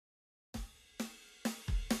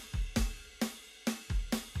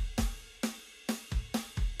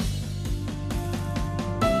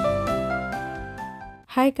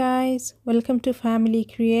Hi guys, welcome to Family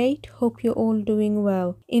Create. Hope you're all doing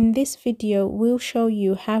well. In this video, we'll show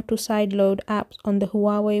you how to sideload apps on the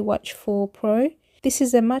Huawei Watch 4 Pro. This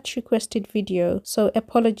is a much requested video, so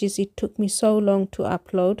apologies it took me so long to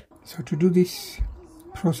upload. So to do this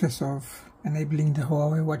process of enabling the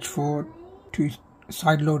Huawei Watch 4 to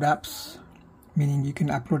sideload apps, meaning you can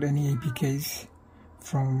upload any APKs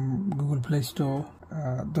from Google Play Store,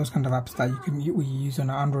 those kind of apps that we use on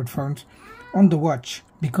our Android phones, on the watch,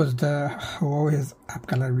 because the Huawei's app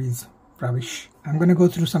gallery is rubbish. I'm going to go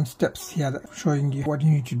through some steps here showing you what you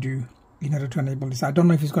need to do in order to enable this. I don't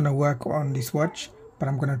know if it's going to work on this watch, but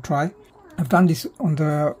I'm going to try. I've done this on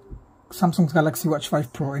the Samsung's Galaxy Watch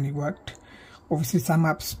 5 Pro and it worked. Obviously some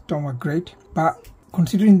apps don't work great, but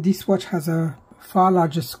considering this watch has a far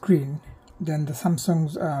larger screen than the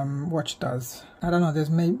Samsung's watch does, I don't know,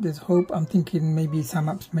 there's hope. I'm thinking maybe some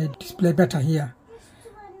apps may display better here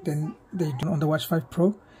than they do on the Watch 5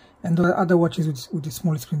 Pro and the other watches with the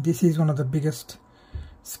smaller screen. This is one of the biggest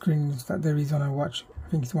screens that there is on a watch. I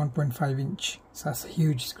think it's 1.5 inch, so that's a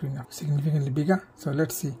huge screen, significantly bigger. So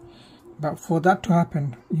let's see. But for that to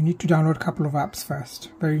happen, you need to download a couple of apps first.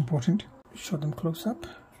 Very important. Show them close up.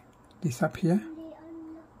 This app here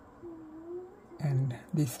and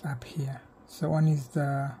this app here. So one is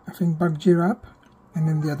the, I think, Buggear app, and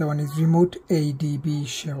then the other one is Remote ADB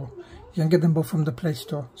Shell. You can get them both from the Play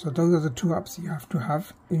Store. So those are the two apps you have to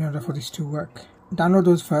have in order for this to work. Download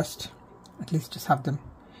those first, at least just have them.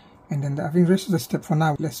 And then I think the rest of the step for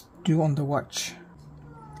now, let's do on the watch.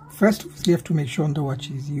 First, you have to make sure on the watch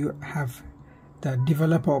is you have the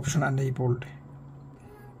developer option enabled.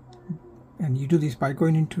 And you do this by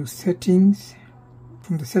going into settings.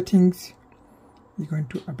 From the settings, you go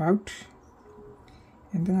into about.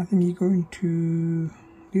 And then I think you go into,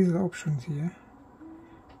 these are the options here.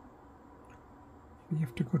 You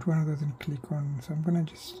have to go to one of those and click on. So I'm gonna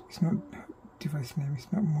just, it's not device name, it's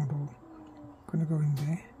not model. I'm gonna go in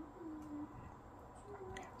there.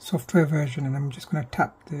 Software version, and I'm just gonna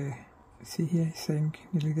tap the, see here, it's saying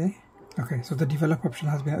nearly there. Okay, so the developer option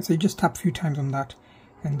has been, so you just tap a few times on that,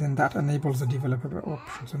 and then that enables the developer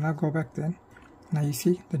option. So now go back then. Now you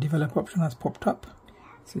see the developer option has popped up.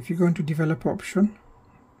 So if you go into developer option,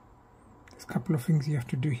 there's a couple of things you have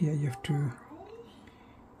to do here. You have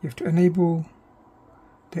to enable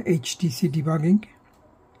the HDC debugging,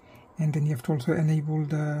 and then you have to also enable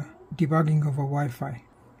the debugging over Wi-Fi.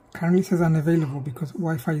 Currently it says unavailable because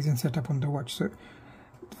Wi-Fi isn't set up on the watch. So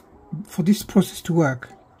for this process to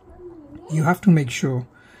work, you have to make sure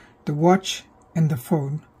the watch and the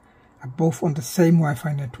phone are both on the same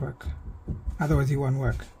Wi-Fi network, otherwise it won't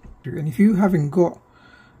work. And if you haven't got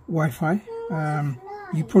Wi-Fi,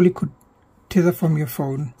 you probably could tether from your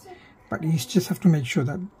phone, but you just have to make sure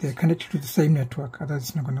that they're connected to the same network, otherwise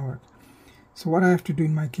it's not going to work. So what I have to do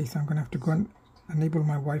in my case, I'm going to have to go and enable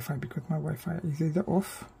my Wi-Fi, because my Wi-Fi is either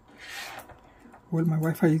off, well, my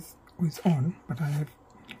Wi-Fi is on, but I have,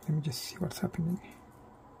 let me just see what's happening.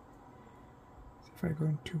 So if I go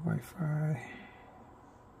into Wi-Fi,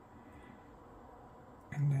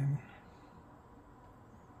 and then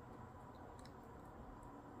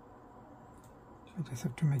I just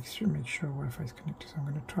have to make sure Wi-Fi is connected. So I'm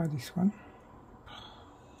going to try this one.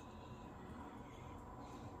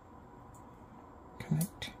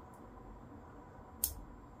 Connect.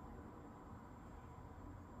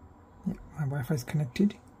 Yeah, my Wi-Fi is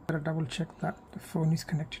connected. I gotta double check that the phone is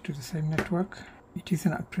connected to the same network. It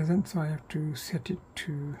isn't at present, so I have to set it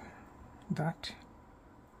to that.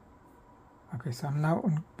 Okay, so I'm now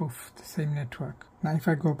on both the same network. Now if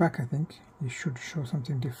I go back, I think it should show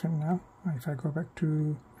something different now. If I go back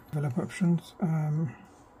to developer options, so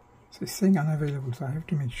it's saying unavailable, so I have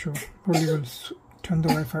to make sure. Probably will turn the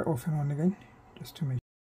Wi-Fi off and on again, just to make sure.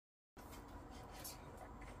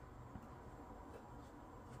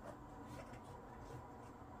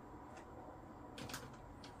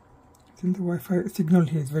 I think the Wi-Fi signal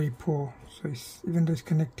here is very poor, so even though it's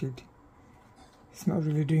connected, it's not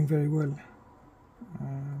really doing very well.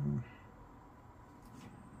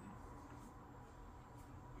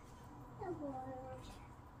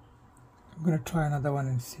 I'm going to try another one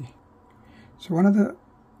and see. So one other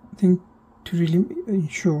thing to really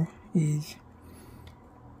ensure is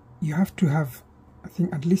you have to have, I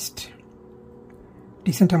think, at least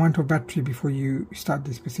decent amount of battery before you start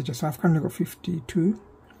this procedure. So I've currently got 52.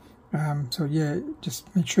 So yeah,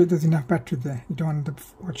 just make sure there's enough battery there. You don't want the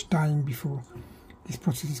watch dying before this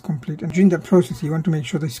process is complete. And during that process, you want to make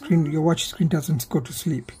sure the screen, your watch screen, doesn't go to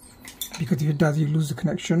sleep, because if it does, you lose the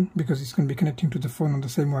connection, because it's going to be connecting to the phone on the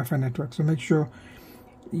same Wi-Fi network. So make sure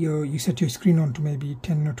you set your screen on to maybe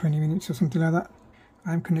 10 or 20 minutes or something like that.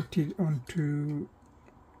 I'm connected onto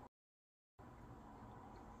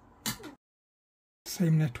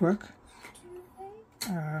same network.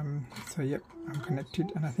 So yep, I'm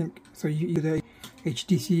connected, and I think so you do the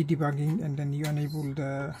HDC debugging and then you enable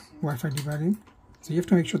the Wi-Fi debugging. So you have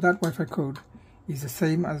to make sure that Wi-Fi code is the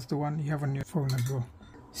same as the one you have on your phone as well.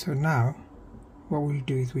 So now what we'll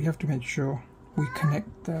do is we have to make sure we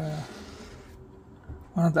connect the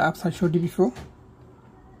one of the apps I showed you before.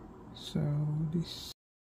 So this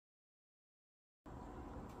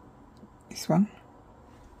one.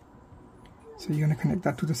 So you're going to connect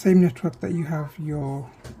that to the same network that you have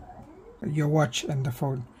your watch and the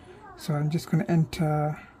phone. So I'm just going to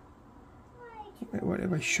enter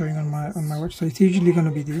whatever is showing on my watch. So it's usually going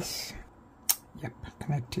to be this. Yep,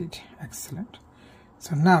 connected. Excellent.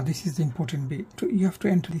 So now this is the important bit. You have to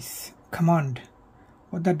enter this command.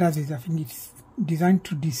 What that does is, I think it's designed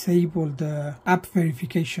to disable the app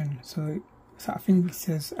verification. So I think it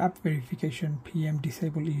says app verification PM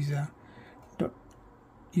disable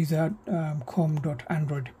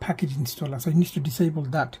com.android package installer. So you need to disable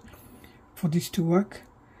that for this to work,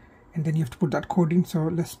 and then you have to put that code in. So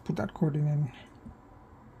let's put that code in and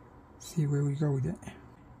see where we go with it.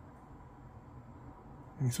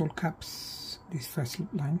 And it's all caps, this first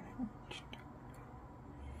line,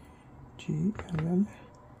 GLL.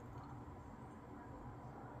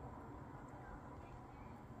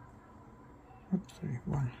 Oops, sorry,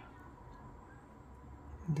 1,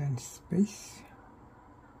 and then space,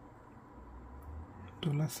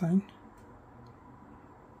 $sign,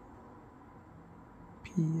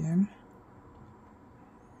 PM,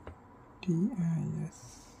 DIS,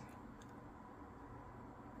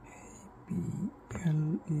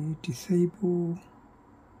 APLE, disable,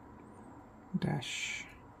 dash,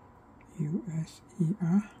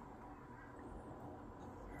 USER,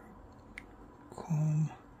 com.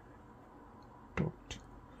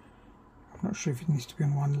 I'm not sure if it needs to be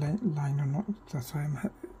on one line or not, that's why I'm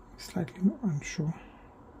slightly unsure.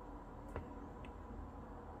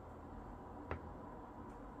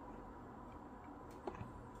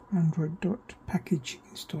 Android.package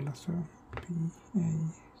installer, so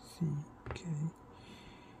PACKGE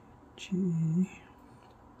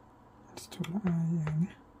installer IN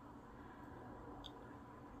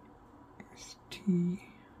ST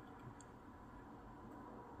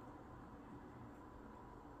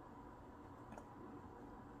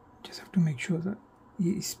just have to make sure that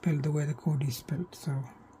you spell the way the code is spelled, so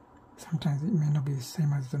sometimes it may not be the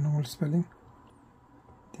same as the normal spelling.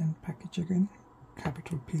 Then package again,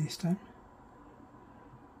 capital P this time.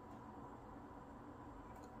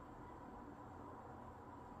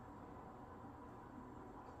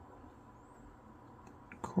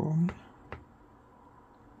 Com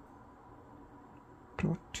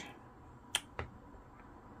dot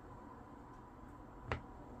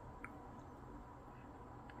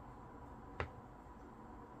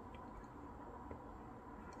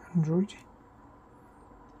Android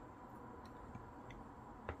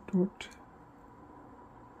dot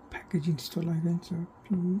package installer again, so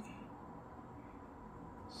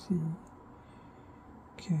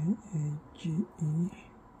PCKAGE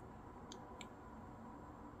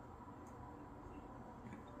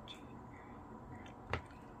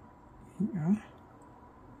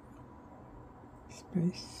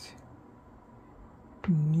space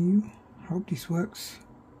new, hope this works,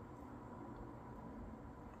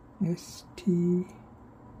 STATE,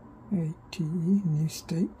 new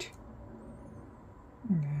state,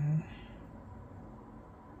 and then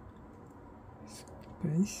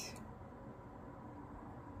space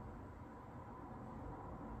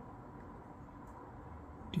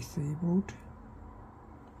disabled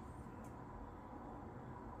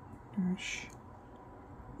dash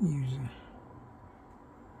user,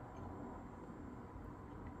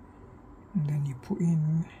 and then you put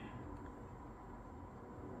in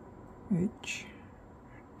HWGLL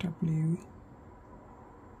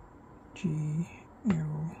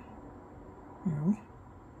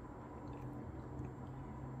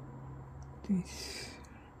this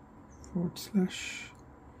 /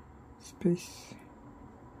 space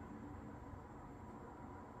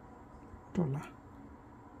 $,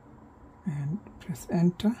 and press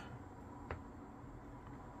enter.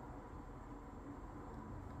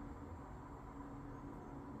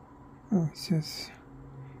 Oh, it says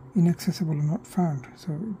inaccessible or not found,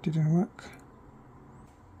 so it didn't work.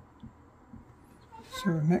 So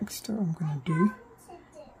next what I'm going to do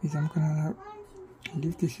is I'm going to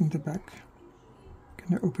leave this in the back. I'm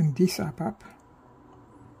going to open this app up,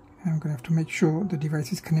 and I'm going to have to make sure the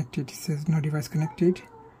device is connected. It says no device connected,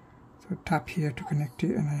 so tap here to connect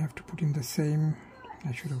it, and I have to put in the same,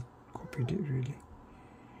 I should have copied it really.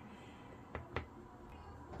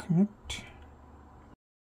 Connect.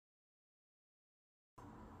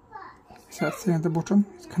 that's there at the bottom.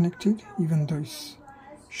 It's connected, even though it's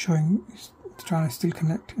showing, it's trying to still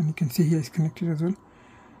connect, and you can see here it's connected as well.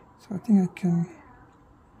 So I think I can,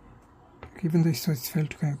 even though it says it's failed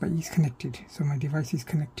to connect, but it's connected, so my device is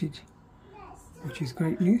connected, which is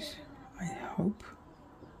great news, I hope.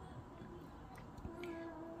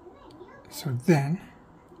 So then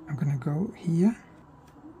I'm gonna go here.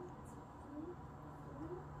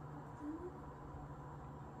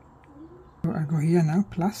 So I go here now,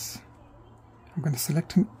 plus I'm going to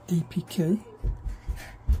select an APK.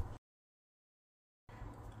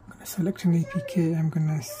 I'm going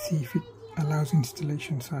to see if it allows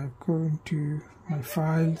installation. So I go into my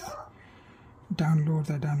files, downloads.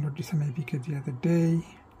 I downloaded some APK the other day.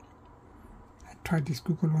 I tried this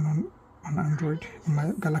Google one on Android, on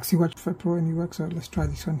my Galaxy Watch 5 Pro, and it works. So let's try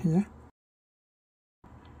this one here.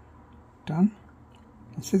 Done.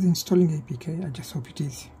 It says installing APK. I just hope it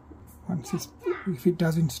is. If it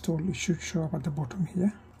does install, it should show up at the bottom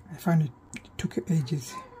here. I find it took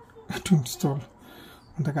ages to install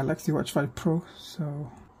on the Galaxy Watch 5 Pro,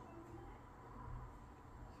 so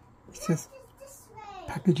it says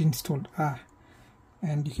package installed.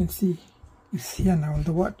 And you can see it's here now on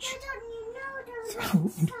the watch.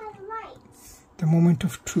 So the moment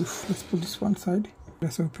of truth. Let's put this one side.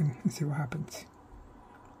 Let's open and see what happens.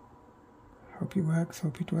 Hope it works.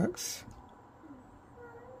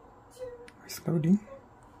 It's loading.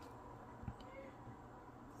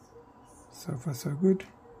 So far so good.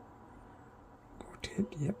 Got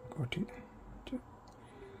it, yep, got it.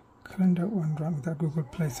 Calendar one run with that Google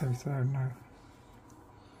Play service. I don't know.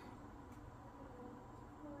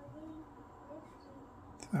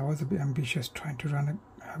 So I was a bit ambitious trying to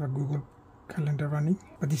have a Google Calendar running,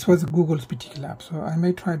 but this was Google's particular app, so I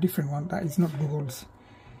may try a different one that is not Google's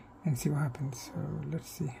and see what happens. So let's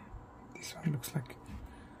see. This one looks like.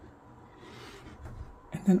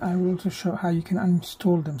 And then I will also show how you can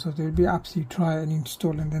uninstall them. So there will be apps you try and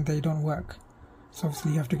install and then they don't work. So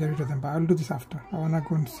obviously you have to get rid of them, but I'll do this after. I want to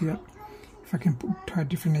go and see if I can try a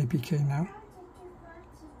different APK now.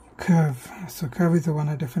 Curve. So Curve is the one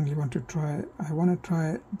I definitely want to try. I want to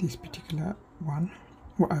try this particular one.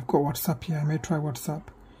 Well, I've got WhatsApp here. I may try WhatsApp.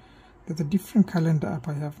 There's a different calendar app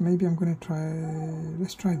I have. Maybe I'm going to try,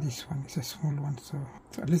 let's try this one. It's a small one. So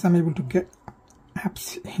at least I'm able to get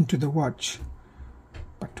apps into the watch.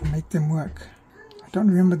 But to make them work, I don't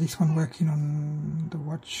remember this one working on the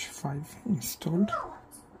Watch 5 installed.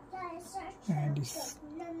 And it's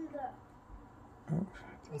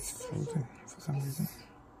frozen for some reason.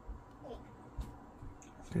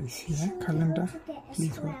 Okay, it's here, calendar,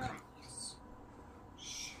 please work.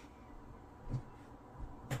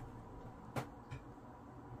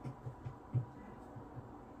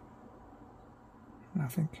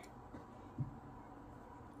 Nothing.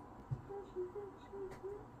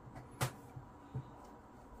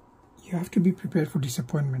 You have to be prepared for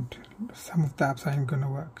disappointment. Some of the apps aren't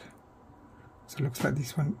gonna work. So it looks like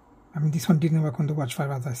this one, I mean this one didn't work on the Watch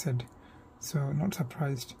 5 as I said. So not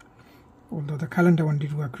surprised. Although the calendar one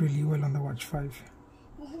did work really well on the Watch 5.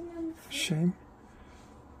 Shame.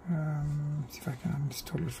 See if I can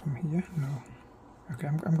uninstall it from here. No. Okay,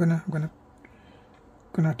 I'm gonna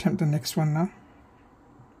attempt the next one now.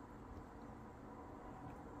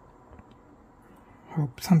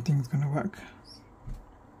 Hope something's gonna work.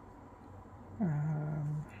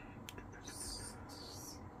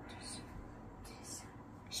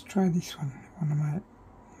 Let's try this one of my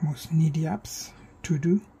most needy apps, To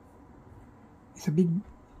Do. It's a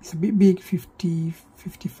bit big,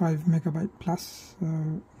 55 megabyte plus.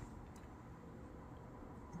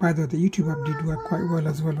 By the way, the YouTube app did work quite well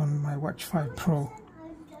as well on my Watch 5 Pro,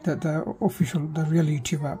 the real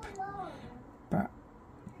YouTube app, but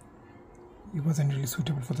it wasn't really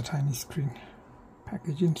suitable for the tiny screen.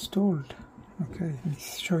 Package installed. Okay,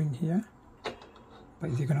 it's showing here,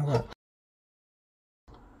 but is it gonna work?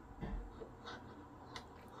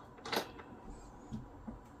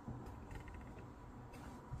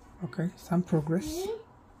 Okay, some progress.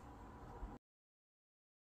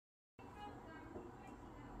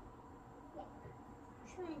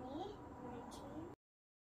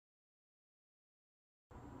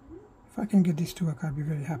 If I can get this to work, I'll be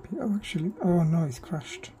very happy. Oh, actually, oh no, it's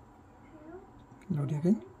crashed. Load it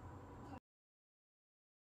again.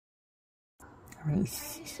 I mean,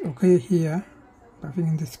 it's okay here, but I think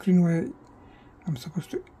in the screen where I'm supposed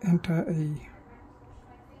to enter a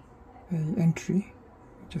entry,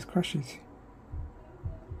 it just crashes.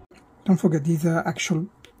 Don't forget, these are actual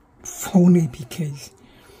phone APKs.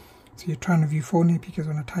 So you're trying to view phone APKs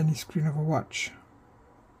on a tiny screen of a watch.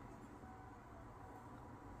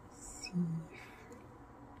 Let's see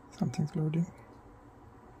if something's loading.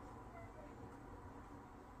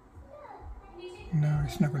 No,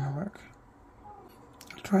 it's not going to work.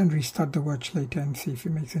 I'll try and restart the watch later and see if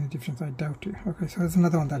it makes any difference. I doubt it. Okay, so there's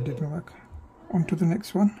another one that didn't work. On to the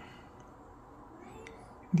next one.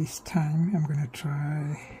 This time I'm going to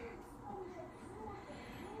try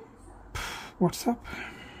WhatsApp.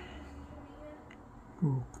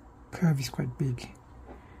 Ooh, Curve is quite big.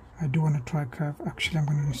 I do want to try Curve. Actually, I'm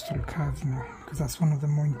going to install Curve now because that's one of the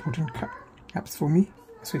more important apps for me.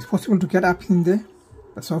 So it's possible to get apps in there,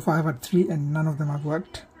 but so far I've had 3 and none of them have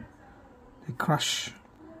worked. They crash.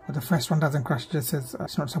 But the first one doesn't crash, it just says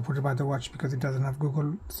it's not supported by the watch because it doesn't have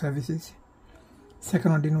Google services.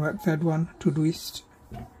 Second one didn't work. Third one, Todoist,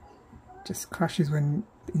 just crashes when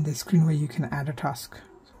in the screen where you can add a task.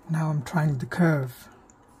 Now I'm trying the Curve.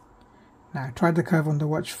 Now I tried the Curve on the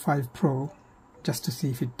Watch 5 Pro just to see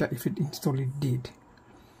if it installed. It did,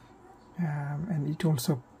 and it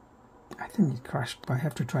also, I think it crashed, but I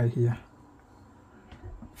have to try here.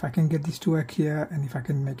 If I can get this to work here, and if I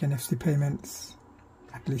can make NFC payments,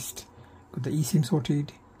 at least got the eSIM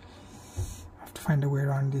sorted. I have to find a way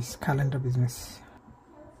around this calendar business.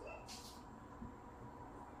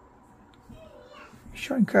 It's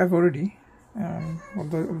showing Curve already,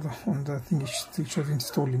 although on the thing it still shows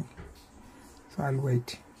installing, so I'll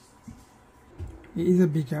wait. It is a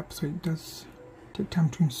big app, so it does take time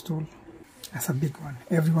to install. That's a big one.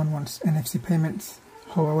 Everyone wants NFC payments.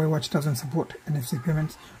 Huawei Watch doesn't support NFC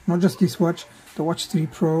payments. Not just this watch, the Watch 3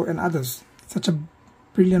 Pro and others. Such a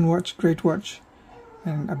brilliant watch, great watch,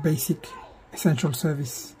 and a basic essential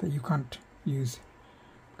service that you can't use.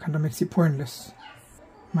 Kind of makes it pointless.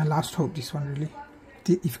 My last hope, this one really.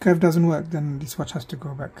 If Curve doesn't work, then this watch has to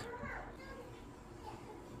go back.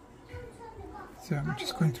 So I'm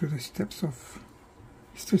just going through the steps of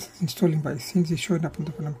still installing, but it seems it's showing up on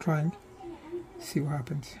the phone. I'm trying. See what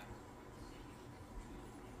happens.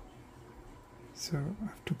 So I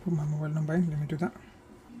have to put my mobile number in. Let me do that.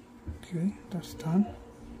 Okay, that's done.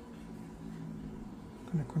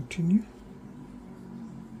 I'm gonna continue.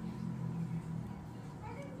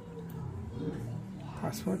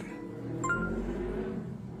 Password.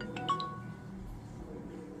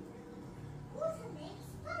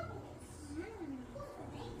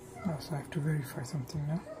 Oh, so I have to verify something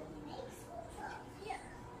now.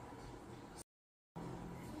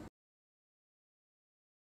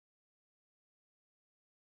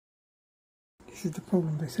 This is the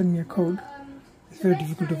problem. They send me a code. It's very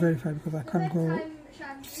difficult to verify because I can't go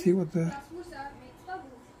see what the...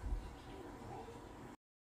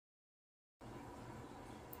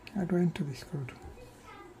 How do I enter this code?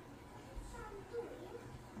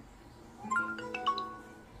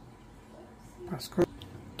 Passcode.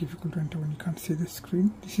 Difficult to enter when you can't see the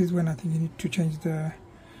screen. This is when I think you need to change the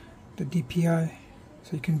DPI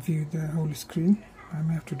so you can view the whole screen. I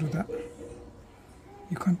may have to do that.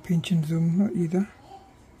 You can't pinch and zoom either.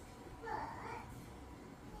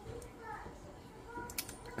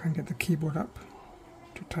 I can't get the keyboard up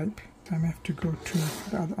to type. So I may have to go to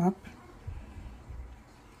the other app,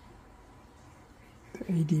 the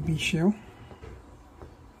ADB shell,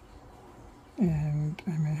 and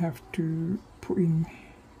I may have to put in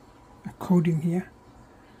a code in here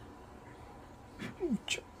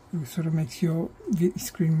which sort of makes your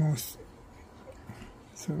screen more.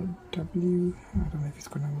 So I don't know if it's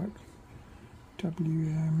going to work.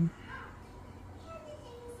 WM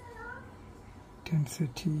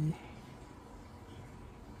 1030,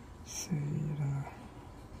 say, I don't know,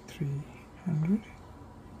 300.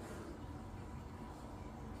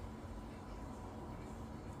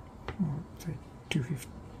 Or say 250,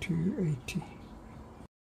 280.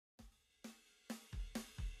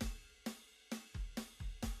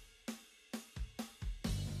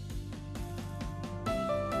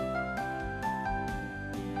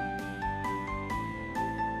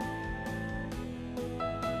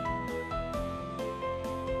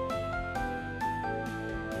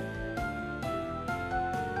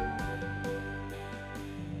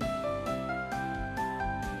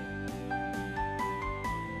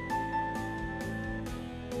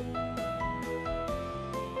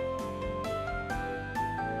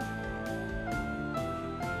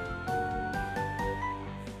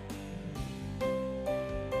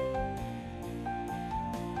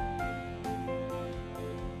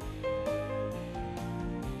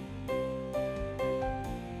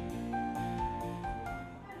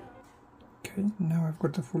 Okay, now I've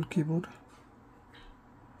got the full keyboard.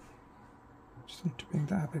 Just need to bring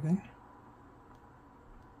the app again.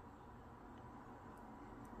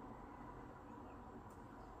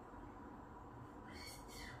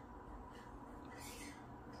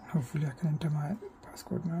 Hopefully I can enter my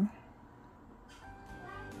passcode now.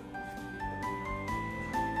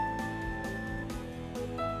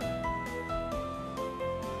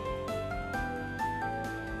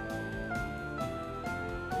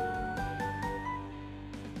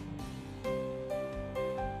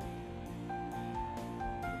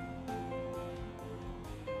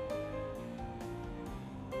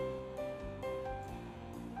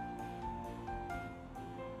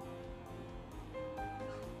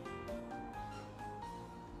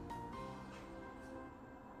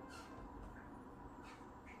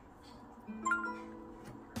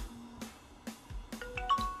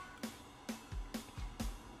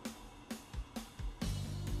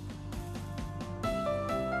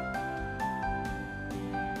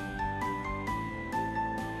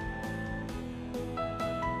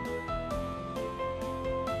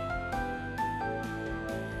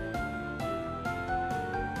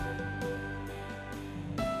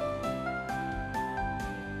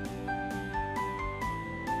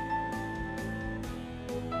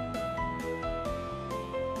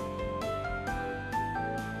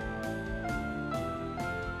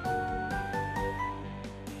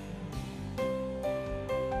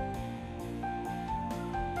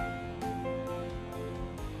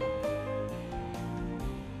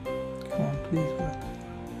 Come on, please work.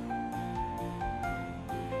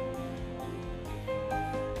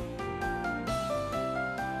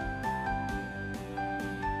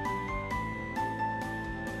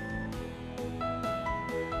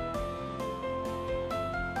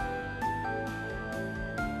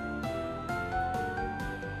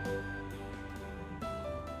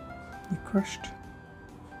 You crushed.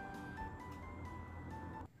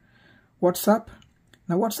 WhatsApp.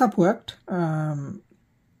 Now WhatsApp worked.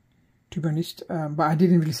 To be honest, but I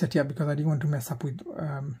didn't really set it up because I didn't want to mess up with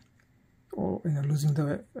or losing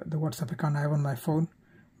the WhatsApp account I have on my phone.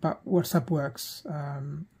 But WhatsApp works.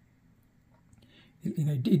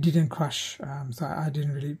 It didn't crash, so I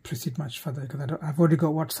didn't really proceed much further because I've already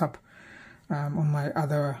got WhatsApp on my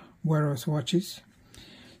other Wear OS watches.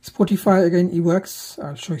 Spotify, again, it works.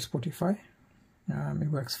 I'll show you Spotify.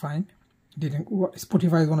 It works fine.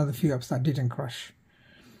 Spotify is one of the few apps that didn't crash.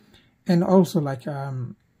 And also, like,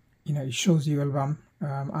 it shows you album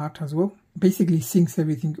art as well. Basically syncs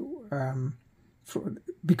everything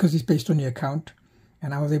because it's based on your account,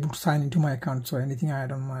 and I was able to sign into my account, so anything I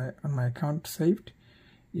had on my account saved,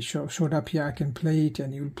 it showed up here. I can play it,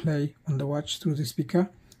 and it will play on the watch through the speaker,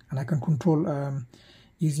 and I can control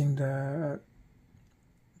using the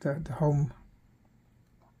home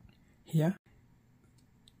here.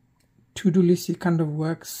 To-do list, it kind of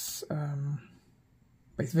works.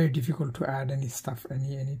 But it's very difficult to add any stuff,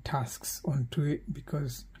 any tasks onto it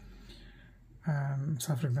because,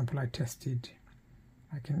 so for example, I tested,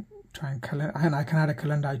 I can try and I can add a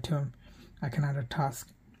calendar item, I can add a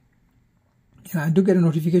task. I do get a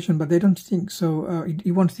notification, but they don't sync, so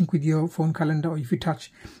it won't sync with your phone calendar, or if you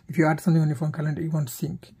add something on your phone calendar, it won't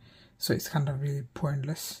sync. So it's kind of really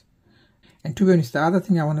pointless. And to be honest, the other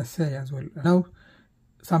thing I want to say as well, I know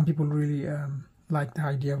some people really like the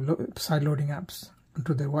idea of side loading apps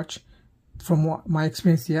onto their watch. From my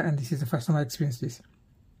experience here, and this is the first time I experienced this,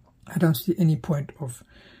 I don't see any point of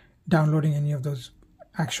downloading any of those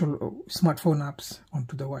actual smartphone apps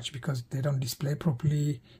onto the watch because they don't display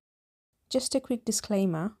properly. Just a quick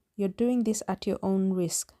disclaimer, you're doing this at your own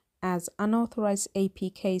risk, as unauthorized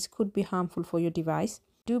APKs could be harmful for your device.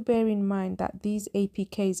 Do bear in mind that these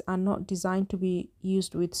APKs are not designed to be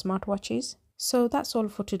used with smartwatches. So that's all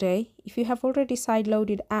for today. If you have already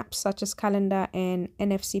sideloaded apps such as calendar and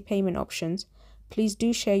NFC payment options, please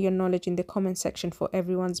do share your knowledge in the comment section for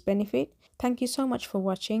everyone's benefit. Thank you so much for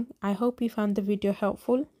watching. I hope you found the video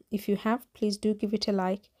helpful. If you have, please do give it a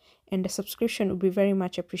like, and a subscription would be very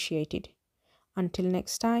much appreciated. Until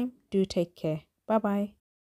next time, do take care. Bye bye.